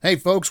Hey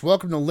folks,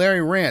 welcome to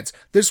Larry Rants.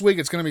 This week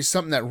it's going to be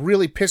something that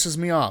really pisses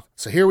me off.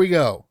 So here we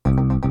go.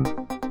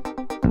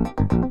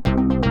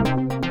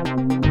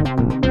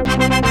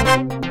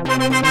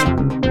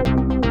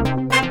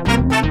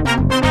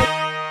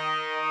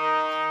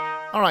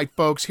 Alright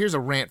folks, here's a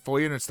rant for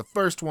you, and it's the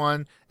first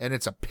one, and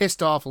it's a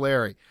pissed off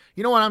Larry.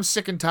 You know what I'm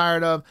sick and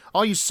tired of?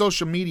 All you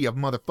social media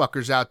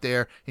motherfuckers out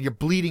there, and your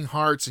bleeding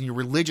hearts, and your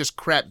religious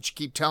crap that you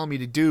keep telling me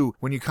to do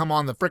when you come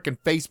on the frickin'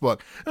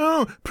 Facebook.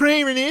 Oh,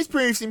 pray for this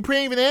person,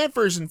 pray for that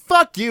person.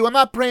 Fuck you, I'm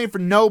not praying for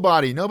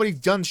nobody. Nobody's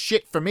done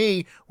shit for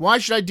me. Why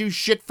should I do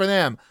shit for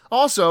them?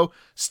 Also,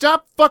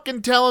 stop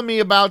fucking telling me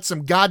about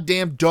some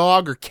goddamn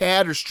dog or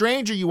cat or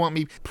stranger you want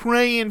me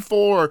praying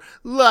for, or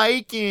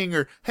liking,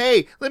 or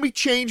hey, let me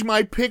change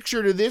my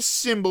picture to this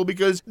symbol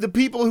because the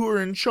people who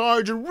are in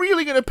charge are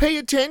really gonna pay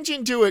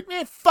attention to it.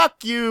 Man,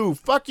 fuck you.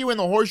 Fuck you and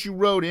the horse you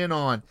rode in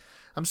on.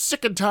 I'm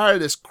sick and tired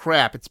of this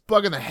crap. It's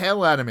bugging the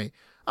hell out of me.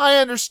 I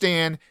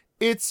understand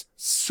it's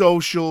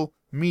social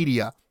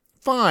media.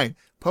 Fine.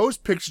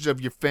 Post pictures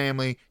of your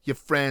family, your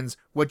friends,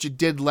 what you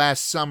did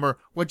last summer,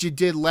 what you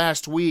did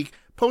last week.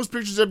 Post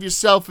pictures of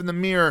yourself in the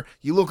mirror.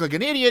 You look like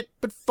an idiot,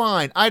 but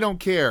fine, I don't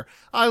care.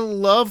 I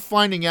love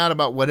finding out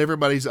about what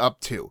everybody's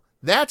up to.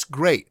 That's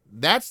great.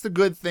 That's the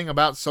good thing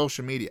about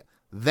social media.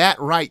 That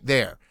right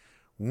there.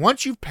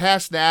 Once you've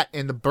passed that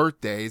in the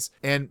birthdays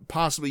and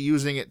possibly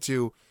using it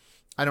to,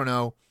 I don't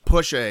know,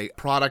 push a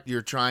product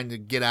you're trying to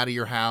get out of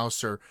your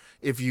house, or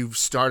if you've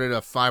started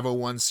a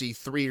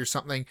 501c3 or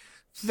something,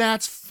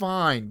 that's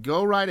fine.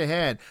 Go right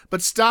ahead.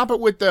 But stop it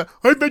with the,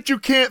 I bet you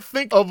can't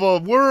think of a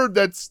word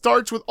that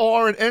starts with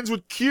R and ends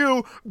with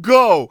Q.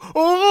 Go.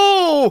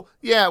 Oh!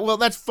 Yeah, well,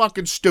 that's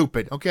fucking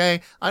stupid,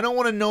 okay? I don't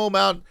want to know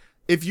about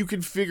if you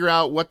can figure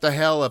out what the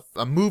hell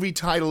a movie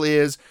title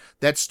is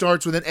that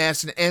starts with an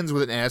S and ends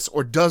with an S,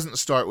 or doesn't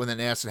start with an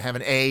S and have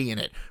an A in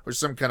it, or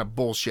some kind of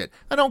bullshit.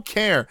 I don't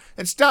care.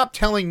 And stop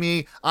telling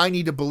me I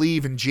need to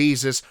believe in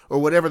Jesus or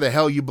whatever the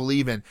hell you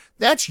believe in.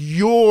 That's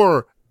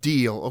your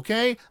deal,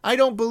 okay? I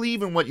don't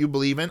believe in what you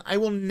believe in. I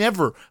will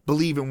never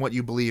believe in what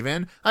you believe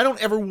in. I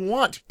don't ever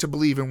want to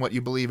believe in what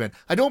you believe in.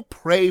 I don't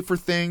pray for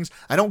things.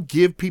 I don't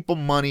give people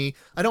money.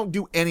 I don't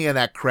do any of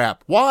that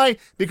crap. Why?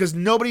 Because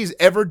nobody's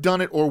ever done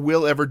it or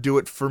will ever do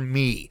it for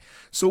me.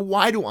 So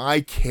why do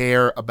I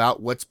care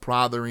about what's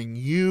bothering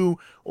you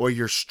or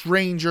your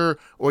stranger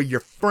or your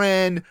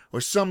friend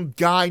or some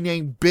guy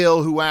named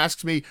Bill who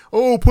asks me,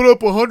 oh, put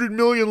up 100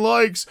 million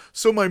likes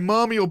so my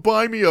mommy will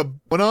buy me an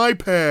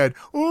iPad.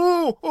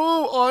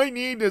 I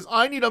need this.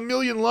 I need 1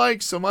 million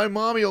likes so my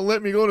mommy will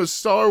let me go to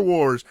Star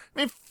Wars.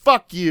 Man,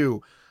 fuck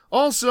you.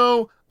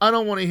 Also, I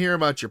don't want to hear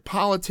about your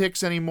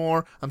politics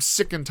anymore. I'm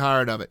sick and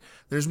tired of it.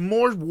 There's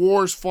more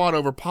wars fought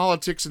over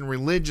politics and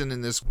religion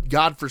in this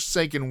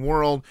godforsaken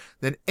world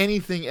than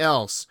anything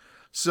else.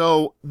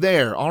 So,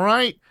 there, all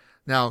right?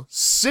 Now,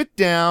 sit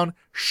down,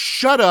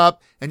 shut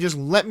up, and just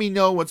let me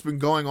know what's been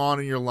going on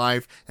in your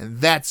life, and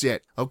that's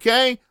it,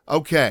 okay?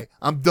 Okay,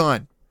 I'm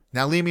done.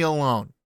 Now leave me alone.